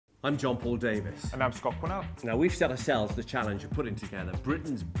I'm John Paul Davis. And I'm Scott Cornell. Now, we've set ourselves the challenge of putting together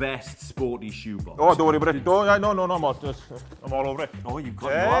Britain's best sporty shoebox. Oh, don't worry about it. No, I'm all over it. Oh, you've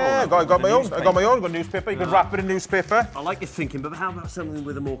got I got my own. I got my own. Got newspaper. You can wrap it in newspaper. I like your thinking, but how about something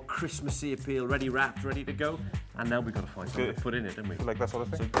with a more Christmassy appeal, ready wrapped, ready to go? And now we've got to find something to put in it, don't we? Like that sort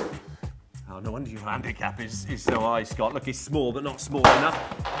of thing. Oh, no wonder your handicap is so high, Scott. Look, it's small, but not small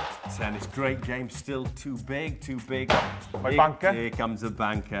enough. Tennis, great game, still too big, too big. My banker. Here comes the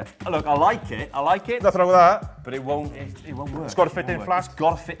banker. Oh, look, I like it. Nothing wrong with that. But it won't work. It's got to fit in flat. It's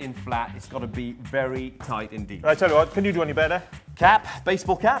got to fit in flat. It's got to be very tight and deep. I tell you what, can you do any better? Cap,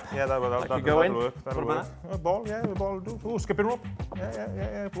 baseball cap. Yeah, that'll work. That'll work. A ball, yeah, a ball will do. Oh, skipping rope.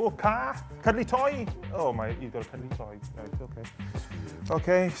 Yeah. Oh, car, cuddly toy. Oh my, you've got a cuddly toy. Right, okay.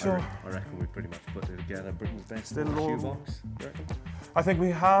 Okay, so I reckon we pretty much put it together. Britain's best shoebox. I think we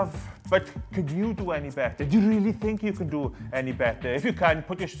have. But can you do any better? Do you really think you can do any better? If you can,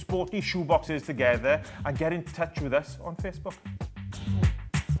 put your sporty shoeboxes together and get in touch with us on Facebook.